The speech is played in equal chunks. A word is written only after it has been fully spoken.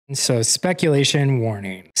So speculation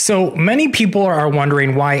warning. So many people are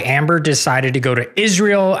wondering why Amber decided to go to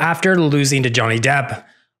Israel after losing to Johnny Depp.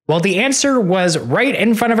 Well, the answer was right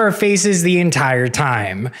in front of our faces the entire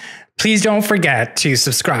time. Please don't forget to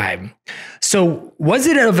subscribe. So was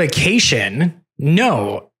it a vacation?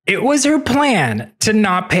 No, it was her plan to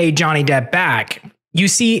not pay Johnny Depp back. You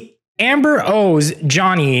see, Amber owes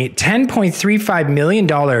Johnny $10.35 million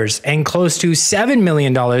and close to $7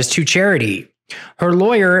 million to charity. Her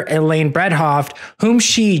lawyer, Elaine Bredehoft, whom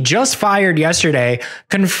she just fired yesterday,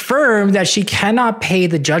 confirmed that she cannot pay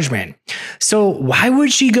the judgment. So why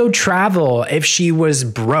would she go travel if she was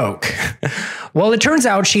broke? Well, it turns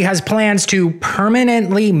out she has plans to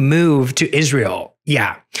permanently move to Israel.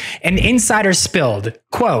 Yeah. An insider spilled,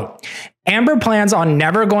 quote, Amber plans on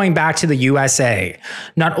never going back to the USA.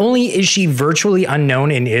 Not only is she virtually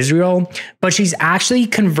unknown in Israel, but she's actually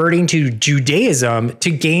converting to Judaism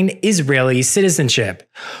to gain Israeli citizenship.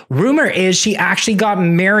 Rumor is she actually got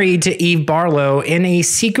married to Eve Barlow in a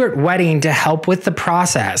secret wedding to help with the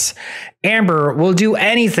process. Amber will do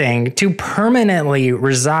anything to permanently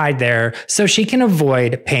reside there so she can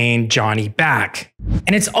avoid paying Johnny back.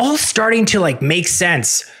 And it's all starting to make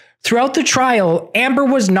sense. Throughout the trial, Amber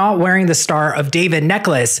was not wearing the Star of David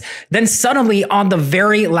necklace. Then suddenly, on the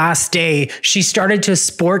very last day, she started to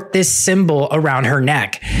sport this symbol around her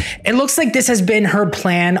neck. It looks like this has been her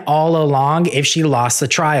plan all along if she lost the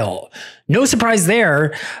trial. No surprise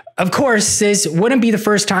there. Of course, this wouldn't be the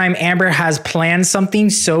first time Amber has planned something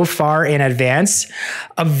so far in advance.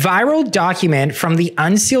 A viral document from the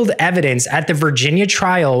unsealed evidence at the Virginia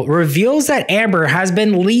trial reveals that Amber has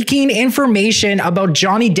been leaking information about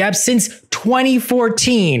Johnny Depp since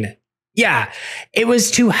 2014. Yeah, it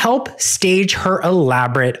was to help stage her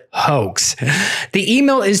elaborate hoax. The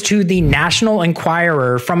email is to the National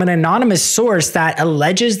Enquirer from an anonymous source that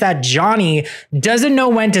alleges that Johnny doesn't know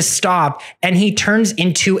when to stop and he turns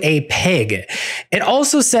into a pig. It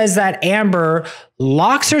also says that Amber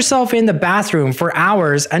locks herself in the bathroom for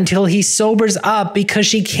hours until he sobers up because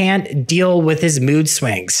she can't deal with his mood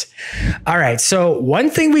swings. All right, so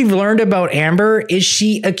one thing we've learned about Amber is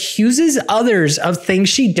she accuses others of things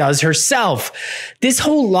she does herself. This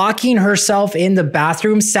whole locking herself in the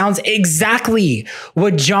bathroom sounds exactly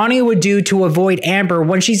what Johnny would do to avoid Amber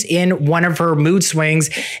when she's in one of her mood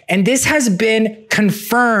swings. And this has been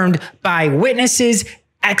confirmed by witnesses,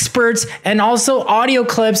 experts, and also audio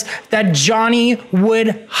clips that Johnny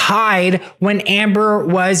would hide when Amber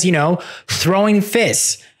was, throwing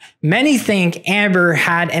fists. Many think Amber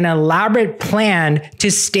had an elaborate plan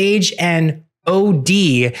to stage an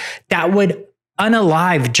OD that would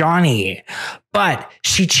unalive Johnny. But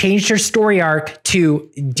she changed her story arc to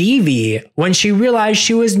DV when she realized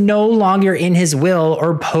she was no longer in his will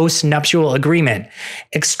or post-nuptial agreement.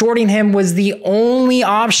 Extorting him was the only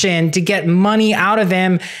option to get money out of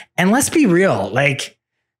him. And let's be real,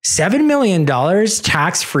 $7 million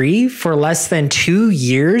tax-free for less than 2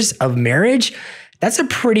 years of marriage, that's a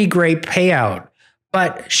pretty great payout.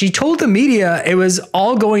 But she told the media it was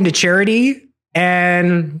all going to charity,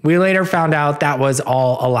 and we later found out that was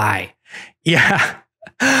all a lie. Yeah,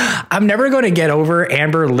 I'm never going to get over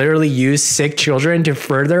Amber literally used sick children to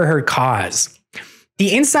further her cause.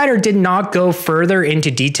 The insider did not go further into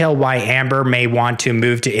detail why Amber may want to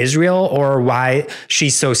move to Israel or why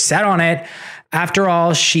she's so set on it. After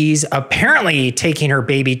all, she's apparently taking her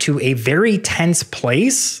baby to a very tense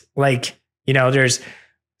place. There's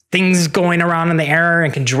things going around in the air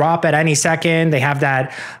and can drop at any second. They have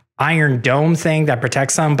that iron dome thing that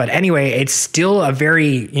protects them. But anyway, it's still a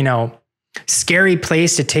very, scary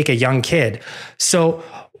place to take a young kid. So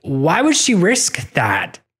why would she risk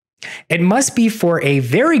that? It must be for a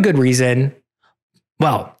very good reason.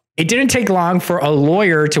 Well, it didn't take long for a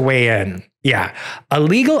lawyer to weigh in. Yeah, a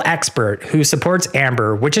legal expert who supports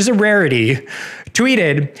Amber, which is a rarity,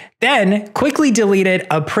 tweeted, then quickly deleted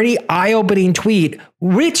a pretty eye-opening tweet,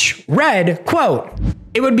 which read, quote,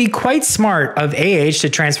 "It would be quite smart of AH to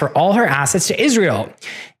transfer all her assets to Israel.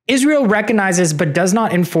 Israel recognizes but does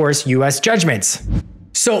not enforce U.S. judgments."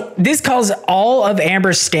 So this caused all of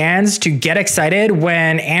Amber's stands to get excited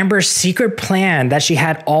when Amber's secret plan that she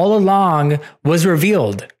had all along was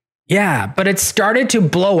revealed. Yeah, but it started to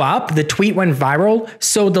blow up. The tweet went viral,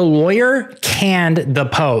 so the lawyer canned the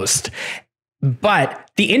post. But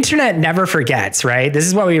the internet never forgets, right? This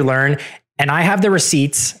is what we learn. And I have the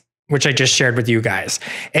receipts, which I just shared with you guys.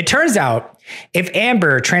 It turns out if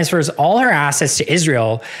Amber transfers all her assets to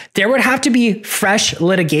Israel, there would have to be fresh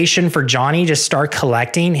litigation for Johnny to start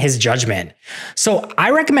collecting his judgment. So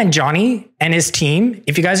I recommend Johnny and his team,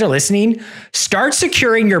 if you guys are listening, start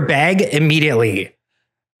securing your bag immediately.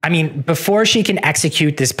 I mean, before she can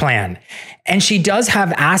execute this plan. And she does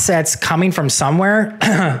have assets coming from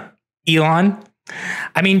somewhere. Elon.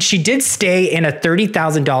 I mean, she did stay in a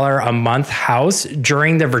 $30,000 a month house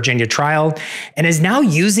during the Virginia trial and is now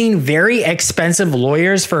using very expensive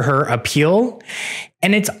lawyers for her appeal.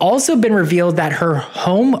 And it's also been revealed that her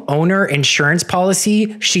homeowner insurance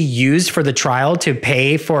policy she used for the trial to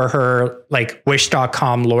pay for her like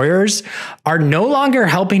Wish.com lawyers are no longer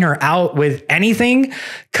helping her out with anything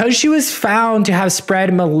because she was found to have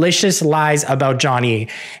spread malicious lies about Johnny.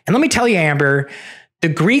 And let me tell you, Amber, the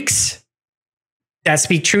Greeks that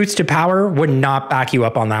speak truths to power would not back you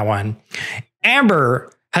up on that one.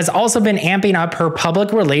 Amber has also been amping up her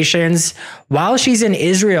public relations while she's in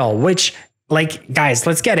Israel, which, like, guys,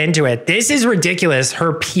 let's get into it. This is ridiculous.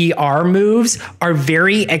 Her PR moves are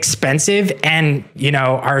very expensive and, you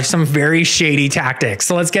know, are some very shady tactics.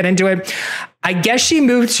 So let's get into it. I guess she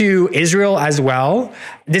moved to Israel as well.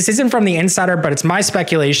 This isn't from the insider, but it's my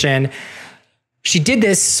speculation. She did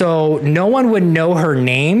this so no one would know her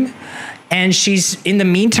name. And she's, in the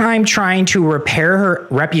meantime, trying to repair her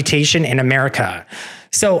reputation in America.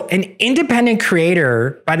 So an independent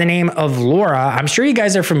creator by the name of Laura, I'm sure you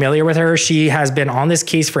guys are familiar with her. She has been on this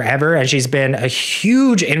case forever, and she's been a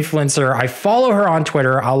huge influencer. I follow her on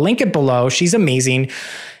Twitter. I'll link it below. She's amazing.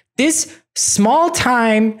 This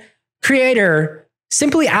small-time creator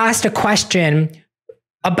simply asked a question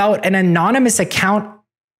about an anonymous account,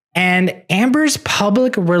 and Amber's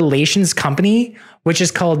public relations company, which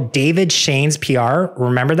is called David Shane's PR,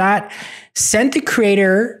 remember that, sent the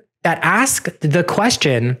creator that asked the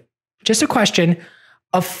question, just a question,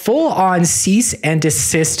 a full-on cease and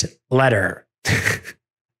desist letter.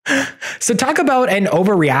 So talk about an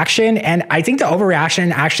overreaction. And I think the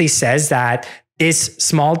overreaction actually says that this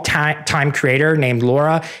small-time creator named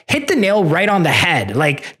Laura hit the nail right on the head.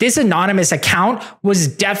 Like, this anonymous account was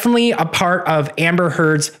definitely a part of Amber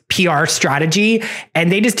Heard's PR strategy,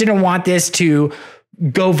 and they just didn't want this to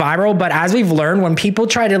go viral. But as we've learned, when people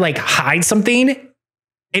try to like hide something,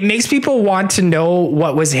 it makes people want to know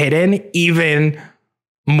what was hidden even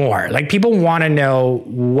more. Like, people want to know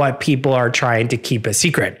what people are trying to keep a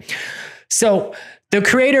secret. So the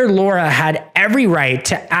creator Laura had every right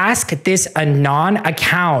to ask this anon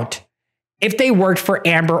account if they worked for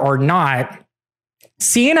Amber or not,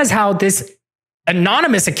 seeing as how this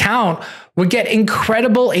anonymous account would get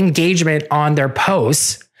incredible engagement on their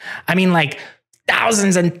posts. I mean, like,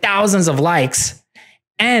 thousands and thousands of likes.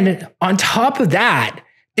 And on top of that,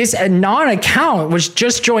 this anon account, which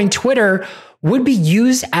just joined Twitter, would be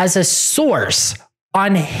used as a source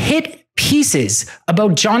on hit pieces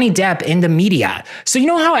about Johnny Depp in the media. So you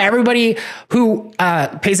know how everybody who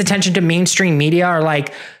pays attention to mainstream media are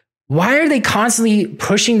like, why are they constantly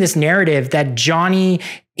pushing this narrative that Johnny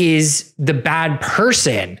is the bad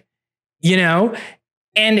person? You know?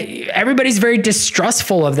 And everybody's very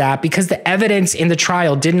distrustful of that because the evidence in the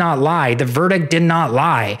trial did not lie. The verdict did not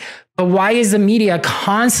lie. But why is the media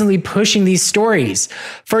constantly pushing these stories?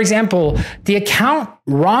 For example, the account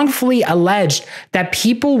wrongfully alleged that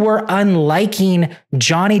people were unliking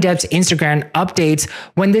Johnny Depp's Instagram updates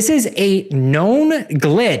when this is a known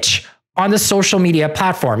glitch on the social media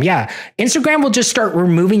platform. Yeah, Instagram will just start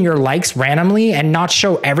removing your likes randomly and not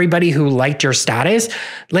show everybody who liked your status.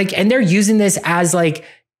 Like, and they're using this as like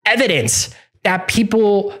evidence that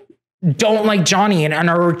people don't like Johnny and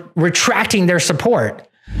are retracting their support.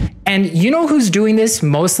 And you know who's doing this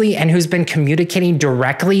mostly and who's been communicating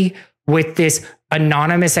directly with this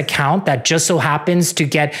anonymous account that just so happens to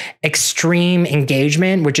get extreme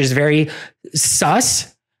engagement, which is very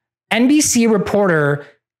sus? NBC reporter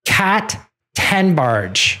Kat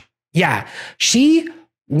Tenbarge. Yeah, she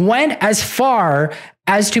went as far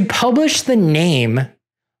as to publish the name,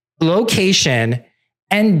 location,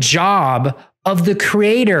 and job of the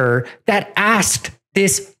creator that asked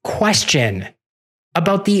this question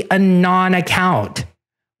about the anon account,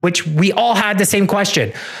 which we all had the same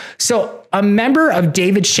question. So a member of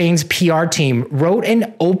David Shane's PR team wrote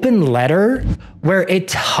an open letter where it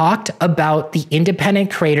talked about the independent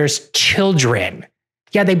creator's children.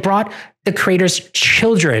 Yeah, they brought the creator's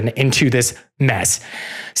children into this mess.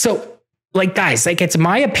 So, like, guys, like, it's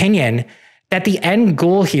my opinion that the end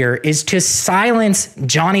goal here is to silence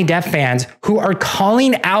Johnny Depp fans who are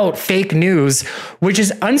calling out fake news, which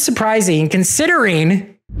is unsurprising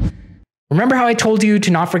considering, remember how I told you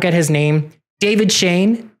to not forget his name? David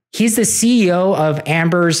Shane. He's the CEO of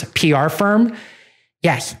Amber's PR firm.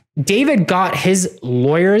 Yeah, David got his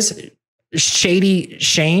lawyers, Shady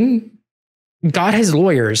Shane, got his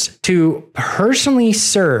lawyers to personally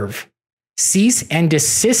serve cease and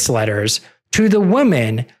desist letters to the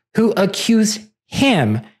women who accused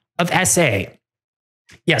him of SA.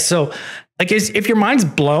 Yeah, so like if your mind's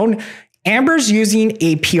blown, Amber's using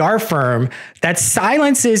a PR firm that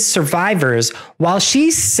silences survivors while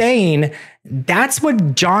she's saying that's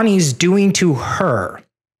what Johnny's doing to her.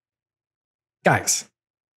 Guys,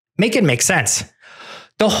 make it make sense.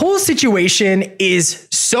 The whole situation is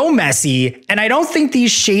so messy, and I don't think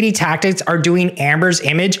these shady tactics are doing Amber's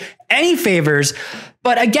image any favors.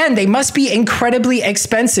 But again, they must be incredibly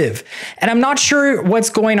expensive. And I'm not sure what's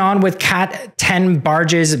going on with Kat 10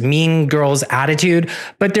 Barge's mean girl's attitude,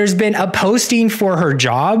 but there's been a posting for her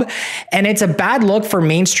job, and it's a bad look for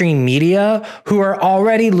mainstream media who are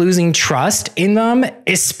already losing trust in them,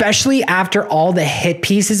 especially after all the hit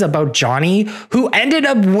pieces about Johnny, who ended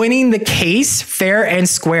up winning the case fair and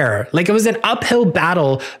square. Like, it was an uphill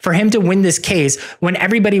battle for him to win this case when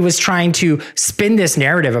everybody was trying to spin this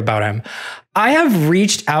narrative about him. I have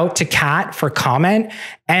reached out to Kat for comment,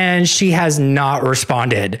 and she has not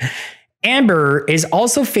responded. Amber is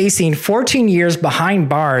also facing 14 years behind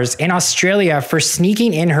bars in Australia for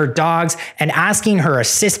sneaking in her dogs and asking her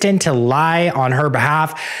assistant to lie on her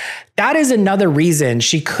behalf. That is another reason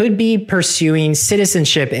she could be pursuing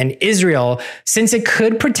citizenship in Israel, since it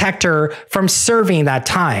could protect her from serving that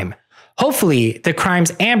time. Hopefully, the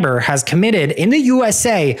crimes Amber has committed in the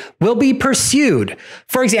USA will be pursued.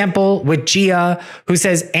 For example, with Gia, who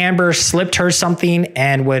says Amber slipped her something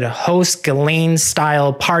and would host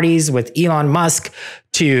Ghislaine-style parties with Elon Musk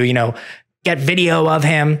to, get video of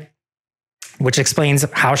him, which explains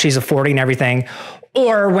how she's affording everything.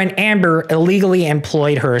 Or when Amber illegally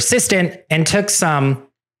employed her assistant and took some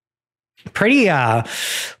pretty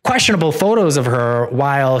questionable photos of her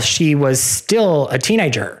while she was still a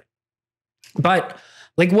teenager. But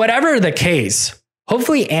whatever the case,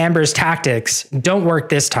 hopefully Amber's tactics don't work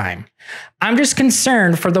this time. I'm just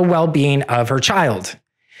concerned for the well-being of her child.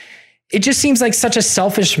 It just seems like such a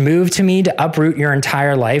selfish move to me to uproot your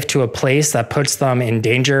entire life to a place that puts them in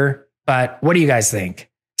danger. But what do you guys think?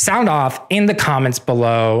 Sound off in the comments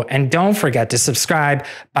below, and don't forget to subscribe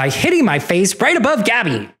by hitting my face right above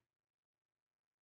Gabby.